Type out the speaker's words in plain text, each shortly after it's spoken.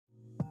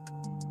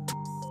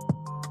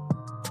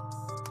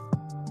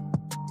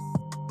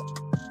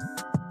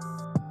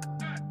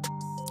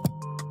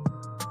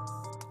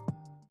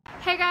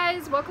Hey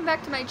guys, welcome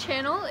back to my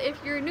channel. If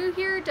you're new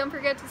here, don't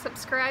forget to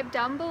subscribe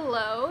down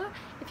below.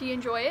 If you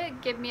enjoy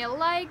it, give me a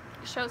like,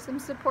 show some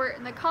support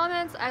in the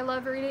comments. I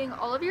love reading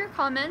all of your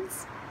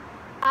comments.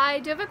 I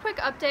do have a quick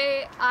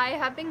update. I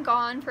have been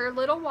gone for a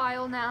little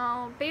while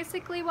now.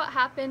 Basically what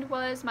happened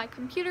was my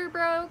computer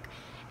broke,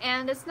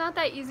 and it's not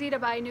that easy to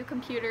buy a new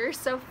computer,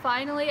 so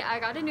finally I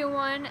got a new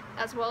one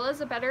as well as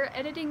a better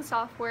editing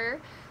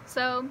software.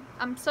 So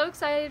I'm so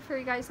excited for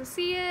you guys to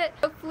see it.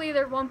 Hopefully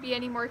there won't be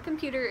any more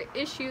computer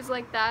issues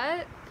like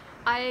that.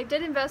 I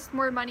did invest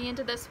more money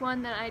into this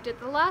one than I did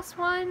the last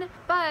one,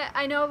 but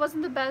I know I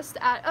wasn't the best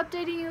at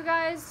updating you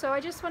guys, so I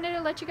just wanted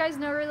to let you guys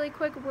know really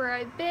quick where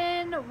I've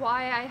been,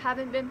 why I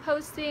haven't been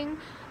posting,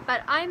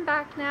 but I'm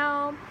back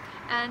now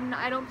and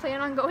I don't plan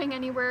on going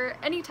anywhere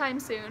anytime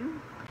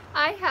soon.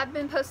 I have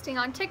been posting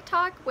on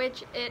TikTok,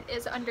 which it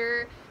is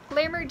under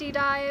Glamour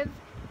D-Dive,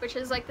 which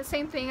is like the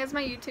same thing as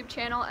my YouTube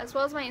channel, as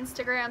well as my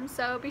Instagram,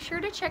 so be sure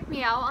to check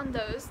me out on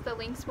those. The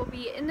links will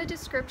be in the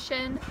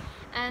description,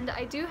 and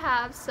I do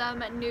have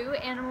some new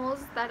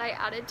animals that I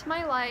added to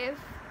my life.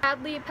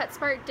 Sadly,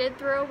 PetSmart did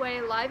throw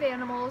away live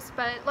animals,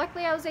 but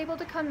luckily I was able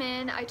to come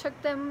in, I took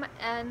them,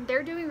 and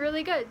they're doing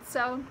really good,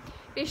 so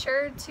be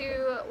sure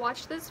to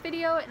watch this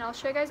video and I'll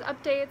show you guys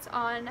updates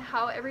on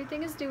how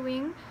everything is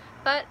doing.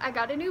 But I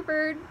got a new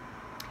bird,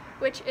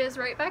 which is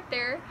right back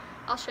there.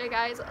 I'll show you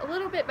guys a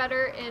little bit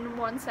better in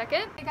 1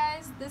 second. Hey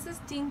guys, this is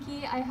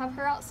Dinky. I have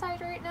her outside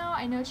right now.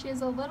 I know she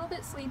is a little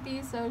bit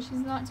sleepy, so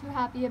she's not too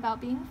happy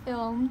about being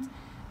filmed,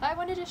 but I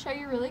wanted to show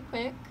you really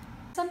quick.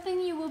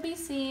 Something you will be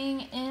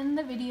seeing in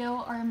the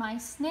video are my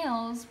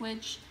snails,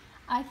 which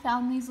I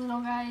found these little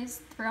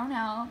guys thrown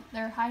out.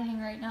 They're hiding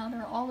right now.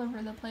 They're all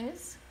over the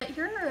place. But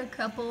here are a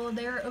couple.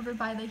 They're over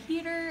by the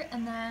heater,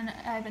 and then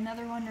I have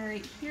another one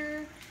right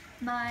here.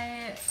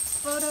 My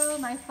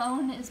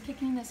phone is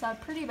picking this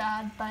up pretty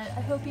bad, but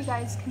I hope you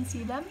guys can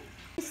see them.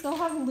 We still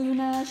have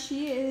Luna.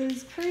 She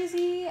is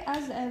crazy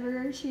as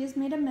ever. She has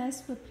made a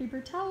mess with paper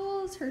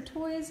towels, her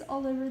toys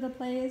all over the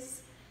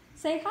place.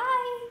 Say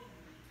hi!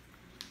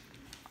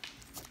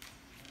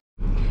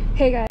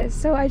 Hey guys,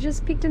 so I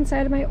just peeked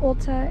inside of my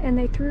ULTA and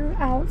they threw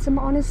out some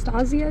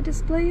Anastasia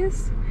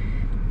displays.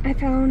 I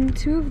found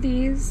 2 of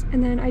these,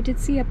 and then I did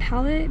see a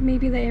palette,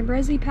 maybe the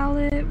Ambresi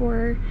palette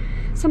or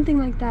something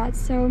like that.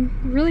 So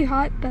really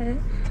hot, but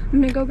I'm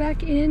gonna go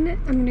back in,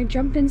 I'm gonna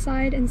jump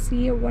inside and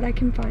see what I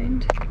can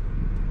find.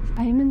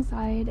 I am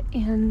inside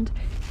and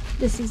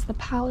this is the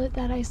palette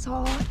that I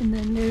saw, and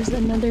then there's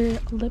another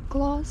lip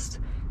gloss.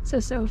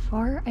 So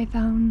far I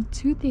found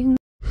 2 things.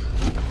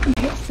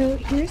 Okay, so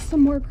here's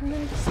some more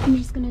products. I'm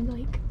just gonna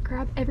like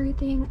grab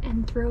everything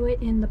and throw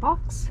it in the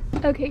box.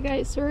 Okay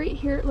guys, so right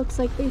here it looks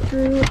like they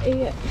threw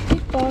a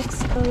big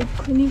box of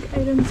Clinique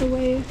items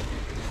away.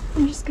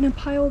 I'm just gonna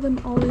pile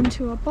them all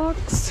into a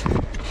box,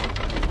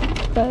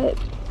 but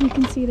you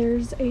can see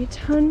there's a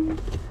ton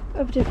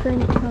of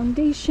different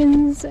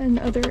foundations and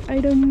other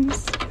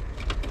items.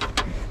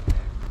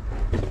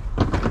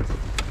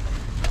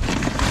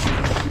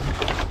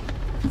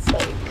 It's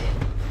like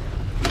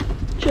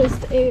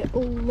just a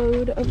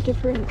load of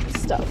different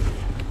stuff.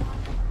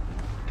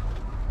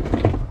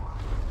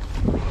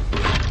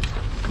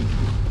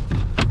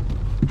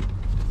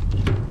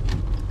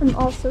 I'm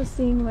also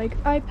seeing like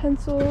eye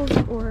pencils,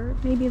 or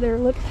maybe they're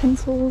lip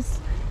pencils,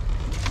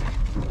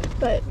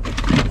 but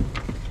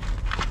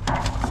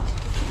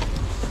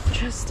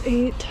just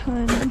a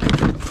ton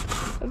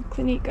of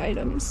Clinique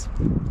items.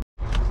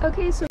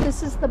 Okay, so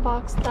this is the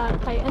box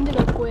that I ended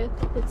up with.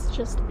 It's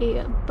just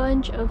a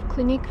bunch of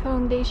Clinique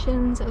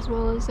foundations as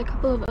well as a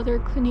couple of other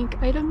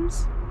Clinique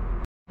items.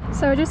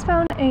 So I just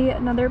found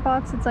another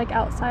box. It's like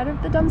outside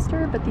of the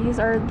dumpster, but these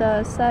are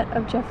the set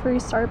of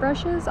Jeffree Star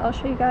brushes. I'll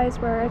show you guys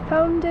where I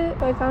found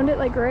it. I found it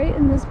like right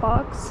in this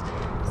box.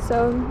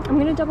 So I'm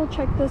gonna double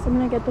check this. I'm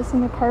gonna get this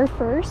in the car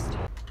first.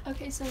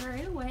 Okay, so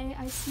right away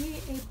I see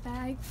a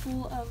bag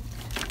full of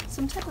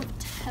some type of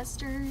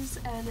testers,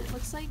 and it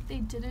looks like they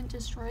didn't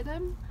destroy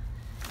them.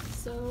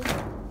 So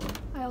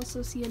I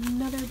also see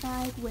another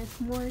bag with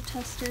more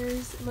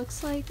testers. It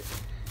looks like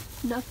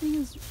nothing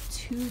is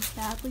too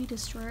badly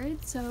destroyed,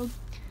 so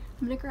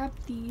I'm gonna grab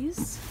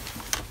these,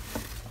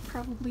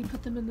 probably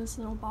put them in this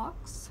little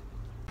box.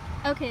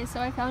 Okay, so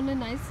I found a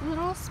nice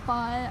little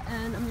spot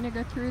and I'm gonna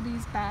go through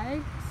these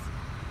bags.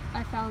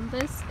 I found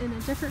this in a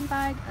different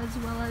bag as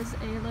well as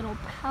a little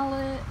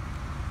palette.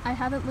 I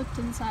haven't looked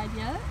inside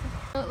yet.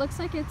 So it looks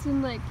like it's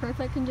in like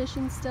perfect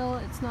condition still.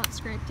 It's not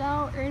scraped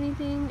out or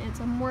anything. It's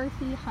a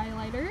Morphe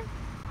highlighter.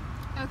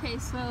 Okay,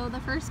 so the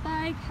first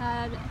bag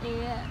had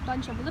a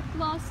bunch of lip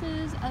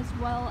glosses as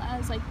well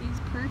as like these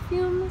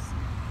perfumes.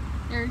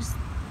 There's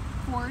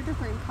 4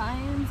 different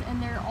kinds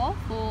and they're all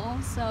full,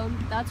 so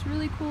that's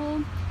really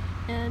cool,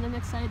 and I'm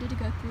excited to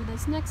go through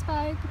this next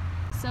bag.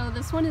 So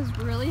this one is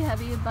really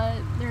heavy, but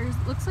there's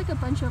looks like a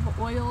bunch of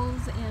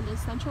oils and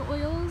essential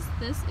oils.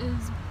 This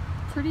is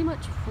pretty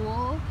much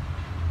full,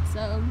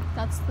 so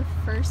that's the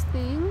first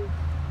thing.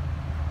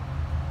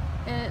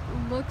 It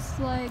looks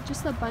like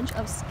just a bunch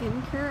of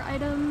skincare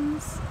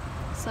items.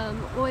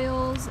 some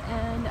oils,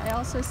 and I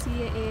also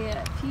see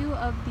a few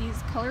of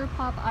these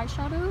ColourPop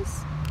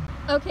eyeshadows.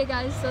 Okay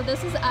guys, so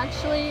this is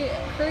actually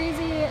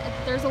crazy.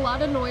 There's a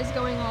lot of noise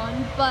going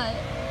on, but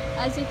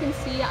as you can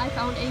see, I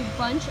found a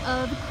bunch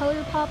of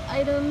ColourPop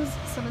items,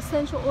 some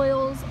essential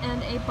oils,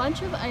 and a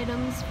bunch of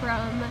items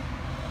from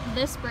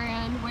this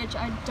brand, which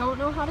I don't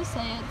know how to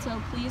say it,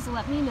 so please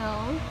let me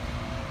know.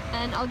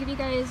 And I'll give you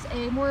guys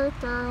a more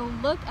thorough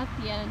look at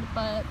the end,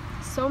 but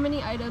so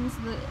many items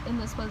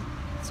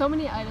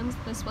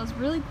this was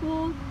really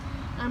cool.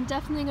 I'm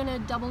definitely gonna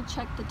double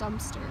check the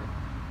dumpster.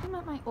 I'm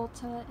at my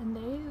Ulta and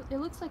it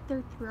looks like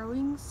they're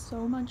throwing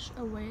so much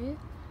away.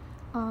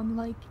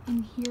 Like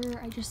in here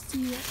I just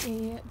see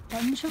a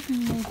bunch of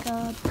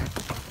makeup,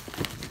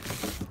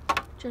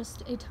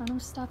 just a ton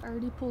of stuff. I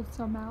already pulled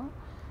some out,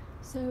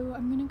 so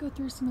I'm gonna go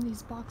through some of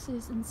these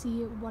boxes and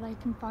see what I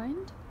can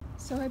find.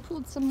 So I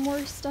pulled some more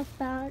stuff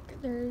back.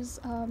 There's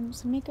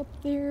some makeup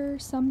there,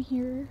 some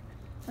here.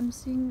 I'm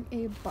seeing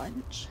a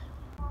bunch.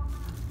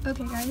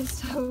 Okay guys,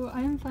 so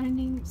I am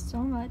finding so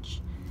much.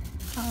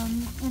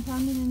 I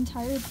found an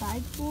entire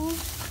bag full.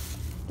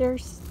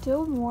 There's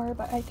still more,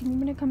 but I think I'm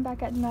gonna come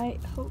back at night.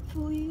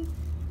 Hopefully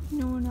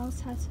no one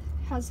else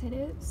has hit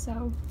it,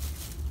 so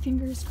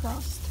fingers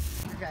crossed.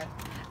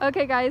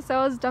 Okay guys, so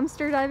I was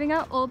dumpster diving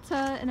at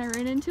Ulta and I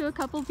ran into a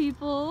couple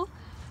people.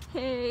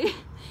 Hey,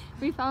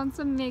 we found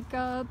some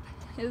makeup.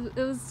 It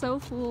was so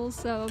full,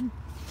 so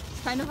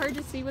it's kind of hard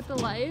to see with the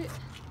light,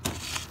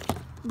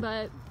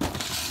 but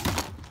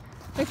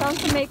we found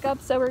some makeup,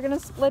 so we're gonna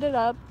split it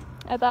up.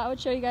 I thought I would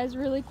show you guys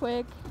really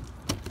quick.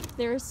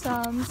 There's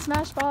some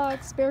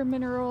Smashbox, Bare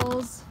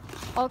Minerals,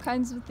 all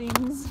kinds of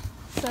things.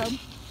 So I'm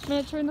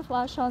gonna turn the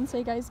flash on so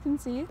you guys can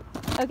see.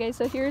 Okay,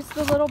 so here's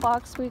the little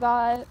box we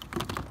got.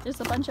 There's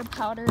a bunch of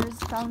powders,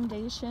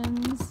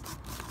 foundations,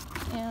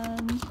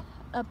 and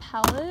a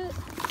palette.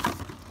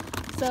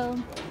 So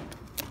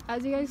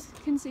as you guys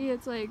can see,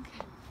 it's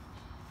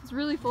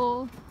really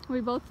full.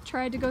 We both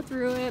tried to go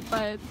through it,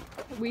 but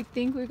we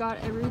think we got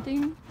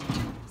everything.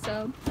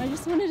 So I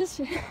just wanted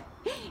to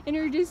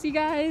introduce you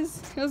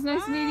guys. It was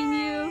nice meeting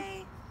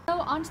you. So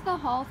onto the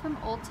haul from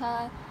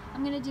Ulta.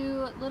 I'm gonna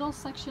do little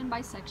section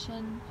by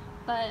section,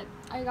 but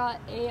I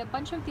got a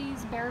bunch of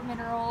these Bare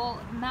Mineral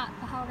matte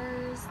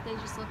powders. They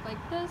just look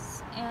like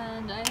this,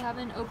 and I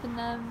haven't opened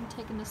them,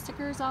 taken the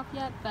stickers off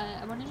yet, but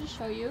I wanted to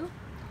show you.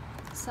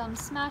 Some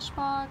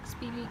Smashbox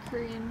BB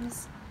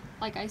creams.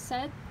 Like I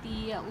said,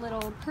 the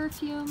little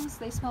perfumes,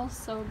 they smell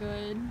so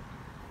good.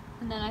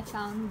 And then I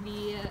found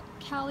the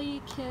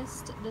Cali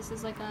Kissed. This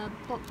is like a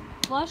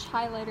blush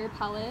highlighter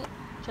palette.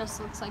 Just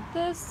looks like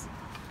this.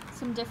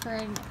 Some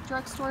different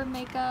drugstore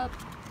makeup.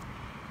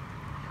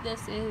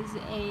 This is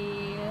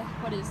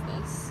what is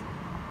this?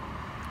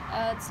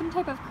 It's some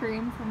type of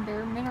cream from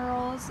Bare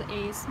Minerals,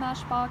 a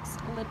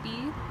Smashbox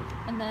lippy,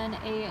 and then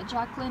a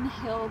Jaclyn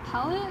Hill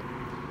palette.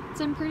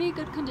 It's in pretty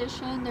good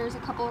condition. There's a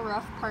couple of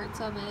rough parts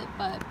of it,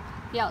 but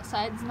the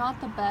outside's not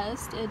the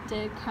best. It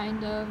did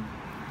kind of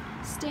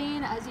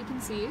stain, as you can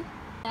see.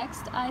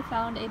 Next, I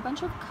found a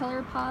bunch of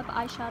ColourPop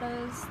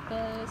eyeshadows,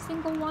 the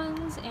single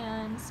ones,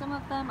 and some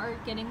of them are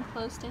getting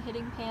close to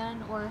hitting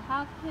pan or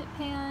have hit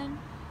pan,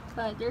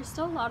 but there's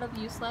still a lot of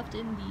use left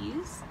in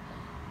these.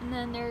 And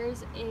then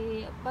there's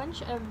a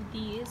bunch of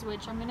these,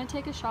 which I'm gonna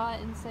take a shot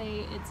and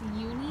say it's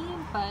uni,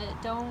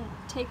 but don't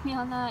take me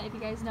on that. If you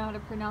guys know how to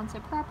pronounce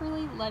it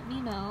properly, let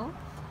me know.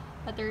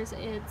 But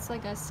it's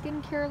like a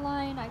skincare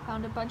line. I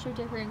found a bunch of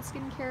different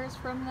skincares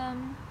from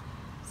them,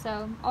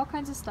 so all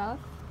kinds of stuff.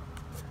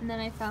 And then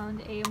I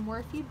found a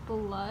Morphe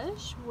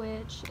blush,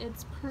 which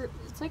it's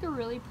like a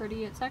really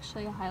pretty, it's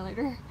actually a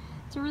highlighter.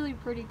 It's a really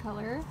pretty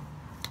color.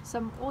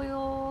 Some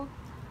oil,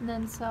 and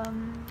then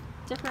some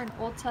different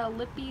Ulta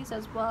lippies,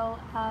 as well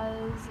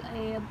as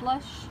a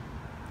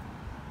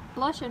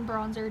blush and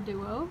bronzer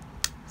duo.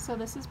 So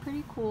this is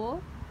pretty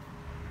cool.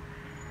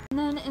 And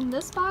then in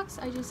this box,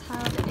 I just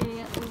have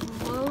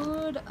a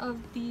load of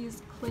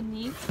these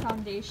Clinique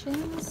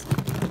foundations.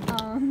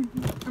 I'm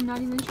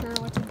not even sure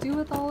what to do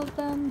with all of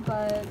them,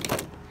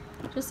 but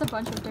just a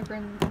bunch of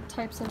different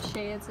types of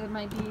shades. It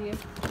might be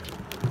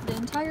the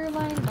entire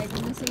line, it might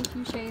be missing a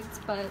few shades,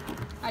 but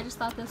I just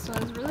thought this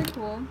was really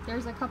cool.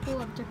 There's a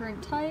couple of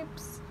different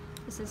types.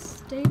 This is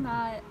Stay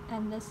Matte,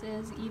 and this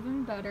is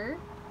Even Better.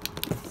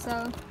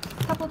 So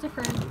a couple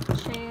different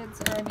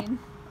shades, or I mean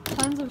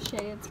tons of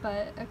shades,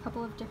 but a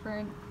couple of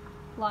different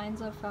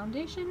lines of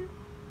foundation.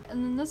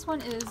 And then this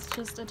one is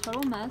just a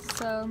total mess,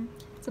 so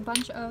it's a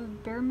bunch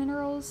of Bare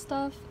Minerals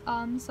stuff.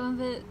 Some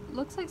of it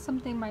looks like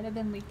something might have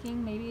been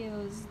leaking. Maybe it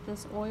was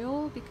this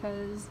oil,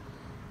 because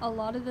a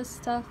lot of this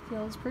stuff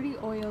feels pretty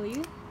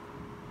oily.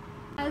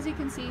 As you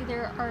can see,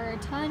 there are a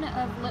ton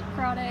of lip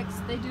products.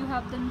 They do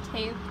have them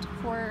taped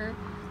for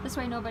this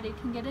way nobody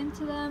can get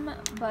into them,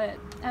 but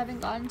I haven't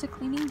gotten to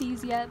cleaning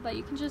these yet. But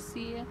you can just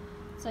see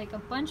it's like a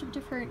bunch of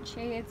different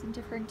shades and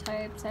different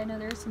types. I know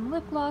there's some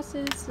lip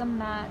glosses, some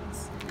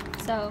mattes,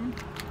 so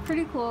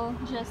pretty cool.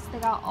 Just they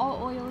got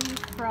all oily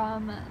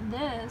from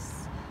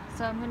this,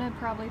 so I'm gonna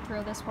probably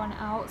throw this one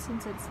out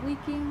since it's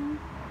leaking.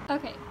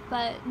 Okay,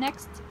 but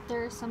next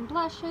there's some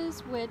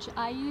blushes, which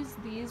I use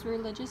these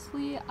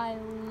religiously. I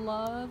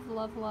love,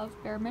 love, love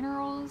Bare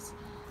Minerals.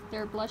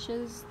 Their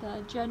blushes,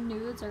 the Gen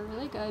Nudes, are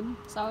really good,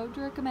 so I would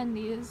recommend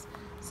these.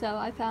 So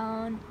I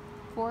found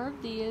 4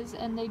 of these,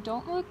 and they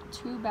don't look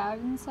too bad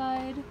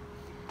inside.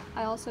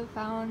 I also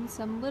found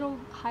some little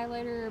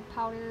highlighter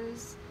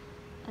powders,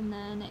 and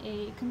then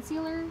a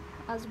concealer,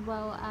 as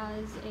well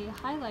as a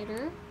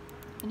highlighter,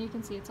 and you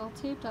can see it's all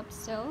taped up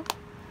still.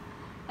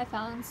 I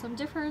found some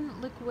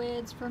different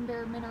liquids from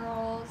Bare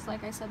Minerals,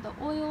 like I said, the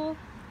oil,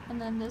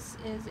 and then this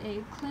is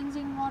a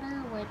cleansing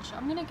water, which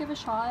I'm gonna give a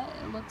shot.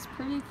 It looks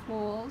pretty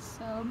full,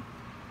 so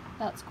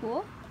that's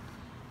cool.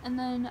 And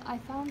then I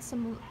found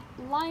some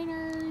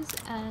liners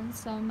and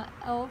some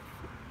e.l.f.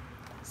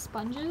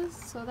 sponges,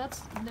 so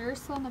they're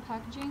still in the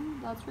packaging.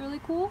 That's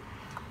really cool.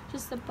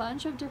 Just a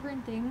bunch of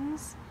different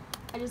things.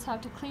 I just have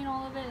to clean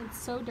all of it.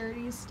 It's so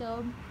dirty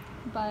still,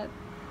 but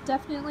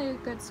definitely a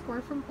good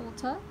score from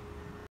ULTA.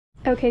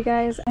 Okay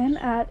guys, I'm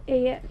at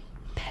a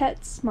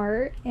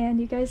PetSmart,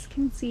 and you guys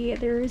can see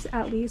there's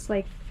at least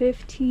like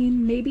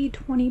 15, maybe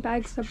 20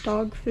 bags of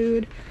dog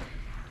food.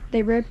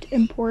 They ripped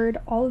and poured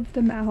all of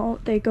them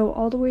out. They go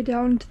all the way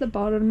down to the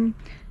bottom,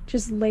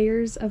 just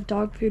layers of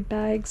dog food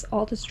bags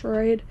all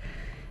destroyed.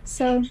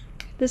 So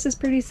this is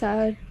pretty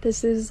sad.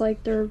 This is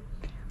like the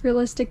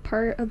realistic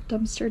part of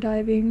dumpster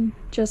diving,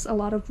 just a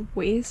lot of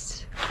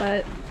waste.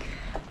 But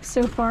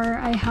so far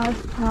I have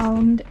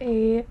found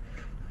a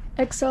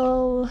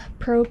XL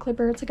Pro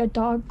clipper. It's like a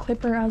dog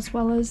clipper, as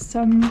well as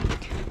some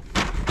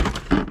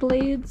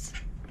blades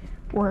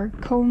or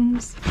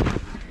combs,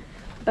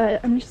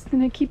 but I'm just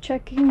gonna keep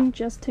checking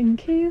just in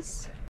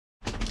case.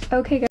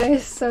 Okay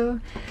guys, so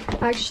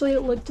I actually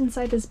looked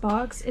inside this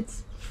box.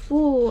 It's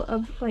full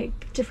of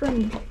like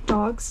different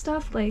dog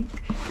stuff. Like,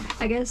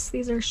 I guess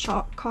these are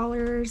shock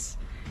collars.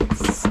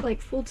 It's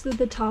like full to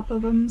the top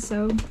of them,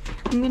 so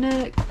I'm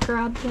gonna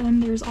grab them.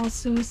 There's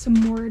also some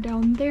more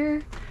down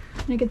there.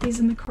 I'm gonna get these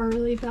in the car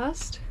really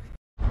fast.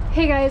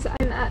 Hey guys,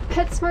 I'm at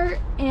PetSmart,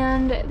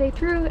 and they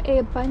threw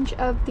a bunch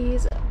of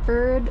these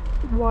bird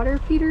water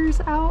feeders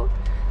out.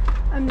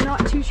 I'm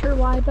not too sure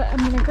why, but I'm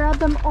gonna grab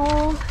them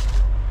all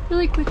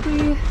really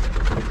quickly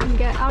and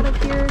get out of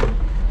here.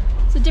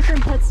 It's a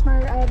different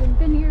PetSmart. I haven't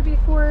been here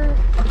before,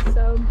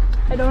 so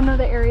I don't know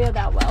the area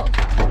that well.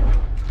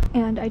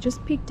 And I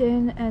just peeked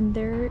in, and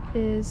there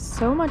is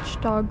so much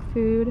dog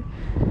food.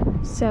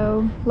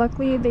 So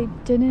luckily they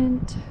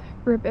didn't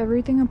rip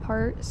everything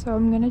apart, so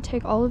I'm gonna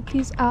take all of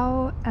these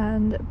out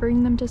and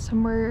bring them to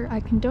somewhere I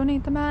can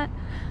donate them at.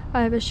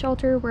 I have a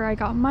shelter where I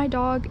got my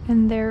dog,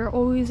 and they're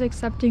always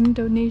accepting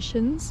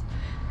donations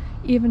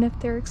even if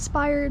they're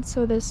expired,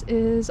 so this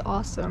is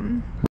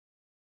awesome.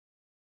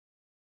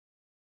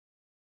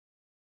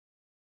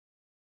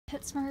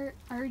 PetSmart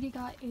already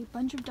got a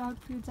bunch of dog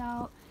foods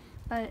out,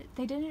 but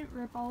they didn't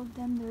rip all of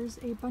them. There's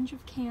a bunch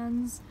of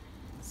cans,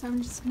 so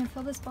I'm just gonna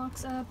fill this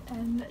box up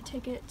and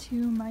take it to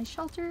my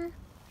shelter.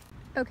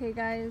 Okay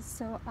guys,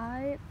 so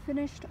I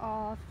finished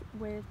off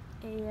with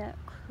a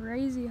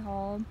crazy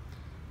haul.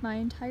 My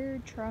entire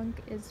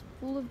trunk is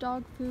full of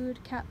dog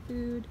food, cat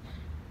food.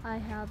 I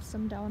have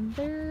some down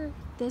there.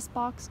 This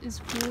box is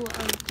full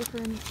of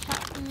different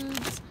cat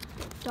foods,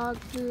 dog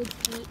food.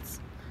 It's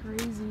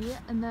crazy.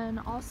 And then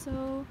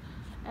also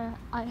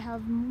I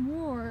have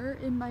more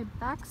in my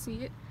back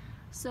seat.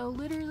 So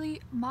literally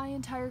my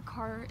entire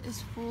car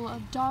is full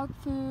of dog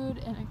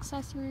food and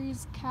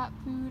accessories, cat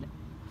food,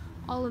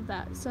 all of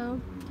that. So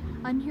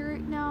I'm here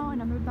right now,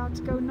 and I'm about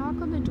to go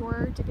knock on the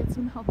door to get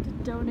some help to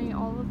donate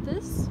all of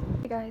this.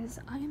 Hey guys,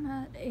 I'm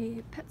at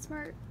a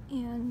PetSmart,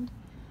 and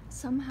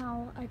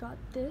somehow I got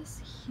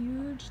this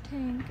huge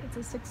tank. It's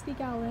a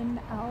 60-gallon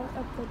out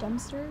of the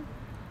dumpster,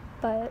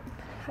 but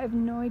I have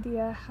no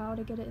idea how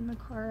to get it in the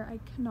car. I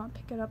cannot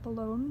pick it up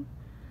alone,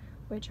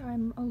 which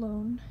I'm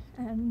alone,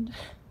 and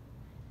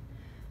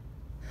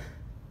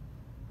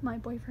my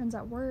boyfriend's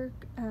at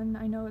work, and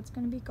I know it's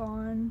gonna be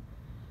gone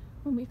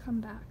when we come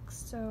back,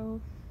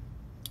 so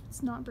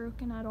it's not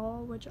broken at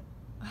all, which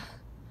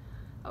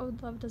I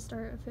would love to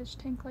start a fish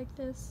tank like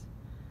this,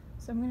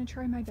 so I'm gonna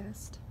try my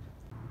best.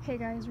 Hey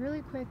guys,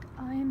 really quick,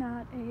 I'm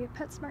at a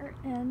PetSmart,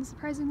 and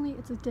surprisingly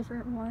it's a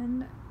different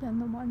one than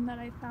the one that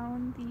I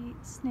found the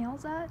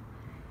snails at,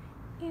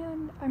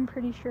 and I'm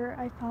pretty sure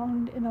I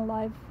found an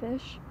alive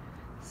fish,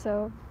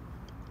 so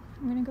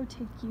I'm gonna go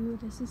take you.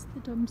 This is the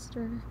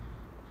dumpster.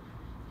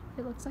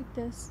 It looks like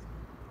this.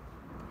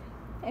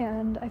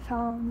 And I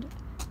found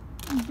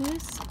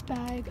this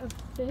bag of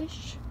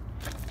fish,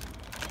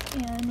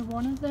 and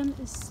one of them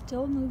is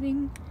still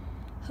moving.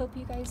 Hope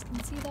you guys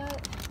can see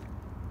that.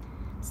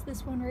 It's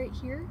this one right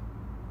here.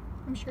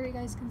 I'm sure you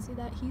guys can see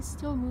that. He's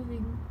still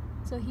moving,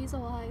 so he's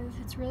alive.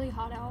 It's really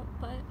hot out,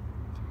 but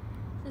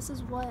this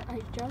is what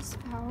I just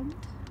found.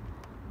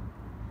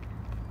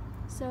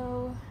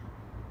 So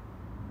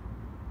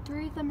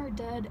 3 of them are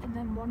dead, and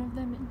then one of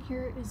them in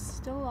here is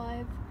still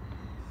alive.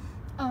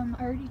 I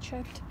already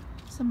checked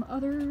some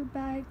other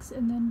bags,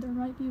 and then there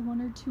might be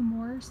 1 or 2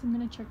 more, so I'm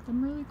gonna check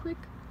them really quick.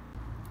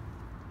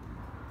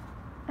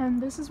 And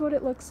this is what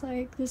it looks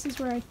like. This is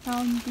where I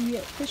found the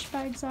fish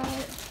bags at.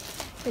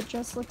 It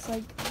just looks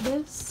like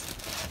this.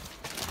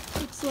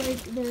 Looks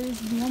like there's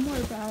one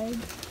more bag.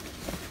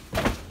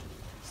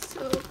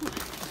 So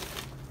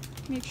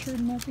make sure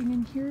nothing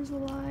in here is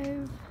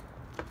alive.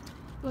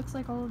 Looks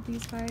like all of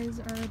these guys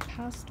are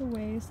passed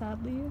away,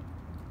 sadly.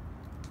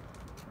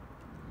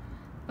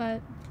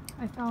 But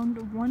I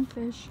found one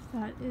fish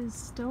that is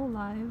still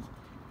alive.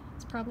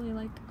 It's probably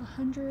like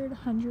 100,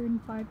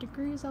 105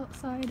 degrees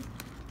outside.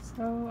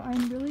 So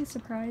I'm really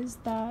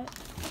surprised that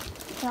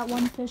that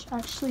one fish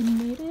actually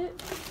made it.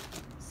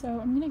 So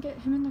I'm gonna get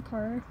him in the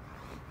car.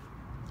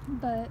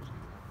 But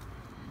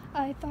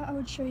I thought I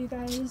would show you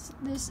guys.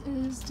 This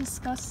is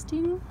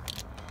disgusting.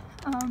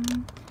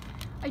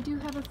 I do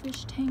have a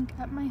fish tank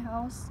at my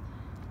house,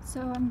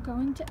 so I'm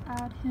going to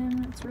add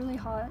him. It's really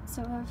hot,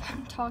 so if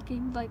I'm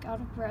talking like out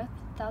of breath,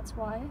 that's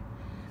why.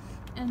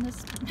 And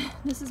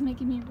this is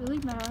making me really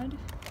mad.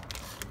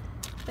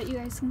 But you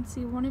guys can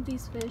see one of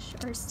these fish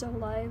are still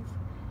alive.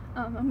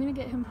 I'm gonna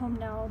get him home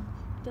now.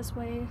 This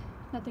way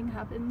nothing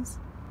happens.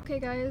 Okay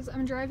guys,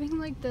 I'm driving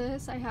like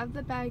this. I have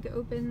the bag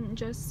open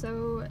just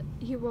so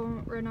he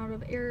won't run out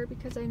of air,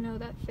 because I know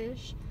that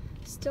fish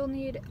still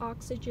need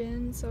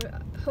oxygen, so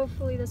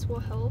hopefully this will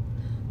help.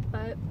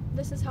 But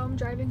this is how I'm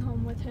driving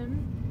home with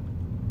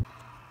him.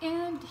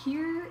 And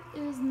here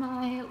is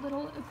my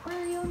little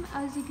aquarium.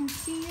 As you can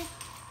see,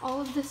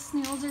 all of the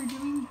snails are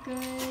doing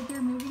good.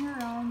 They're moving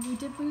around. We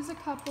did lose a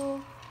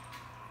couple,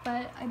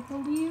 but I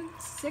believe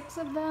 6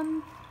 of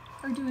them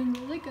are doing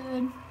really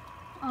good.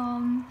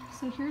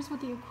 So here's what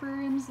the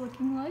aquarium's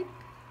looking like.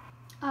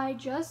 I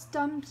just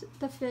dumped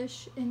the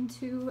fish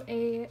into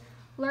a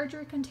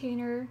larger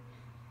container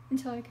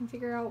until I can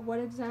figure out what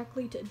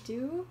exactly to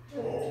do.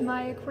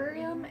 My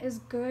aquarium is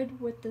good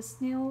with the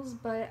snails,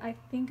 but I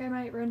think I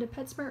might run to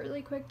PetSmart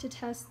really quick to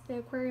test the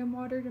aquarium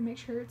water to make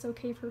sure it's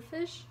okay for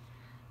fish.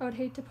 I would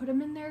hate to put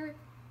him in there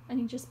and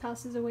he just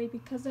passes away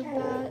because of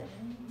that.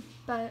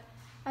 But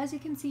as you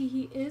can see,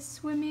 he is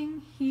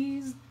swimming.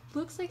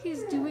 Looks like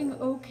he's doing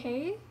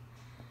okay.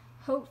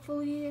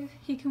 Hopefully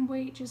he can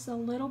wait just a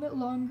little bit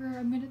longer.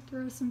 I'm gonna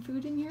throw some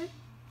food in here.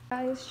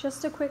 Guys,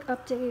 just a quick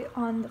update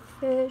on the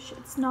fish.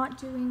 It's not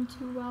doing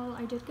too well.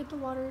 I did get the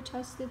water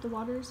tested. The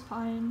water is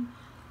fine.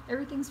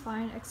 Everything's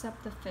fine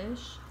except the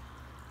fish.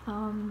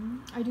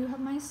 I do have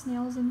my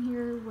snails in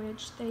here,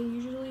 which they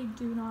usually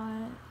do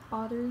not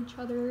bother each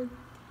other.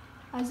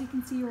 As you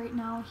can see right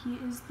now, he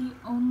is the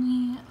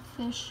only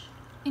fish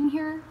in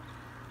here.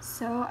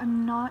 So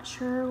I'm not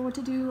sure what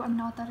to do. I'm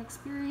not that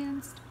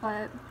experienced,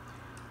 but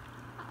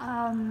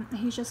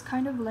he's just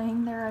kind of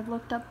laying there. I've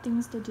looked up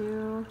things to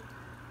do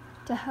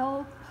to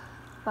help,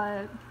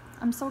 but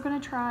I'm still gonna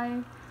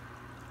try.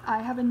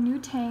 I have a new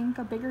tank,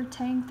 a bigger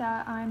tank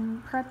that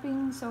I'm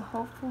prepping, so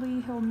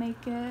hopefully he'll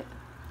make it.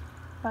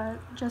 But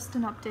just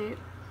an update.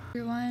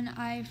 Everyone,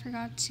 I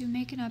forgot to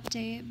make an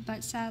update,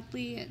 but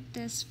sadly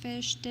this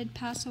fish did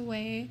pass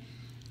away.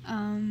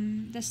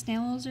 The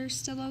snails are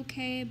still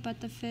okay,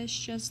 but the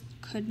fish just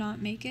could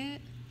not make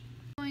it.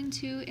 I'm going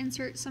to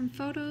insert some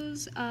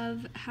photos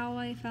of how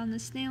I found the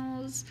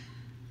snails.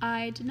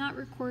 I did not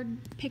record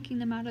picking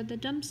them out of the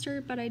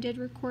dumpster, but I did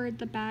record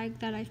the bag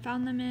that I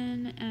found them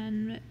in,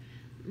 and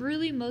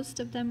really most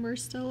of them were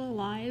still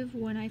alive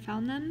when I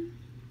found them.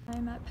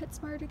 I'm at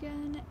PetSmart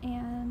again,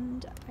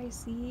 and I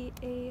see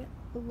a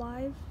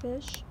live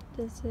fish.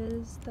 This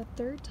is the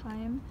 3rd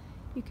time.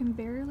 You can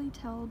barely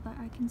tell, but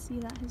I can see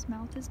that his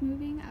mouth is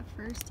moving. At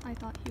first I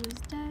thought he was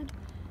dead,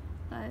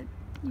 but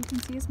you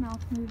can see his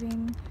mouth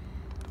moving.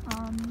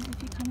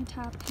 If you kind of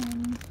tap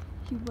him,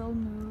 he will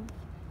move.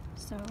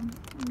 So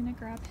I'm gonna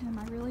grab him.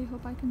 I really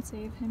hope I can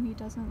save him. He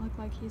doesn't look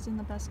like he's in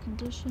the best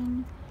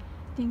condition.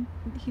 I think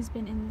he's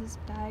been in this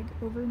bag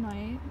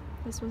overnight.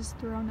 This was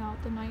thrown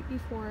out the night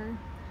before.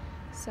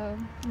 So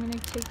I'm gonna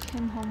take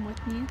him home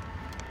with me.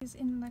 He's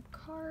in the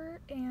car,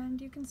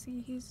 and you can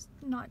see he's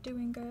not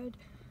doing good.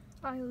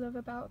 I live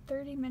about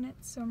 30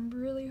 minutes, so I'm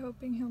really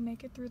hoping he'll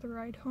make it through the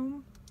ride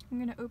home. I'm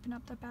gonna open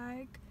up the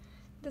bag.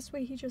 This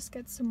way he just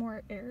gets some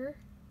more air.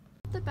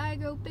 The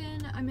bag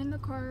open, I'm in the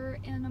car,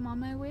 and I'm on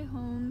my way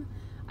home.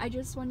 I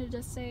just wanted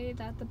to say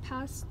that the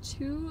past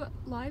 2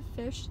 live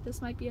fish, this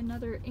might be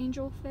another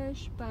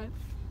angelfish, but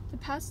the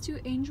past 2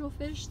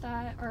 angelfish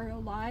that are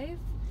alive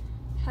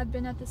have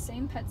been at the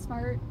same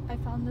PetSmart. I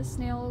found the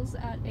snails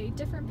at a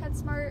different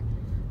PetSmart.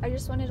 I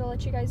just wanted to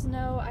let you guys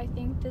know. I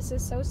think this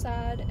is so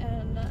sad,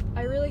 and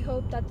I really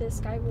hope that this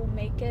guy will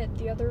make it.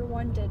 The other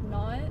one did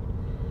not.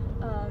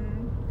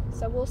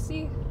 So we'll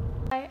see.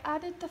 I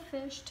added the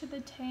fish to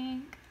the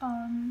tank.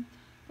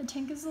 The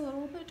tank is a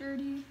little bit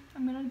dirty.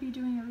 I'm gonna be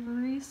doing a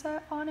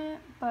reset on it,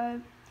 but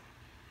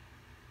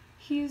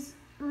he's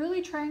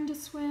really trying to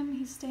swim.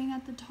 He's staying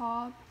at the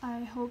top.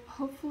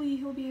 Hopefully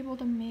he'll be able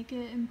to make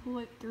it and pull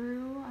it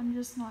through. I'm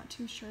just not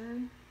too sure.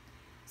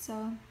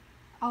 So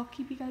I'll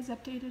keep you guys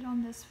updated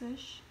on this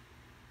fish.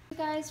 Thank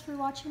you guys for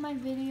watching my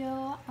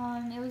video.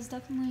 It was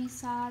definitely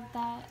sad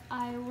that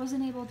I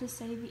wasn't able to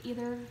save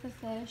either of the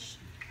fish.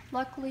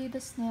 Luckily the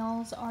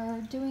snails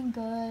are doing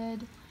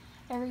good,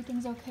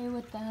 everything's okay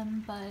with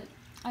them, but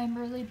I'm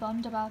really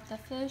bummed about the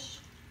fish.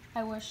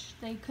 I wish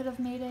they could have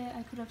made it,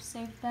 I could have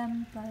saved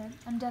them, but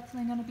I'm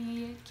definitely going to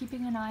be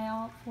keeping an eye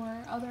out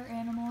for other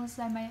animals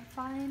I might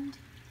find.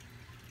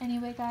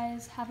 Anyway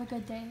guys, have a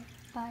good day.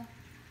 Bye.